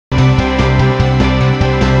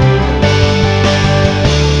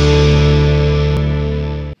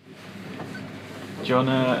John,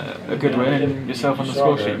 a good win and yourself on the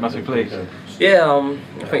score sheet. You must be pleased. Yeah,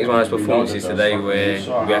 I think it's one of those performances today where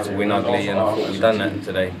we had to win ugly, and I thought we've done that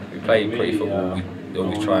today. We played pretty football. We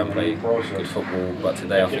always try and play good football, but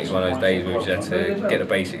today I think it's one of those days where we just had to get the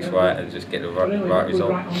basics right and just get the right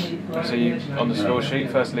result. So you on the score sheet,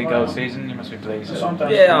 first league goal of the season. You must be pleased.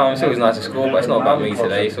 Yeah, it's always nice to score, but it's not about me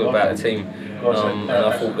today. It's all about the team. And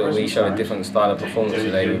I thought that we showed a different style of performance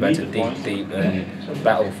today. We've had to deep and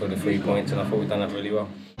battle for the 3 points, and I thought we've done that really well.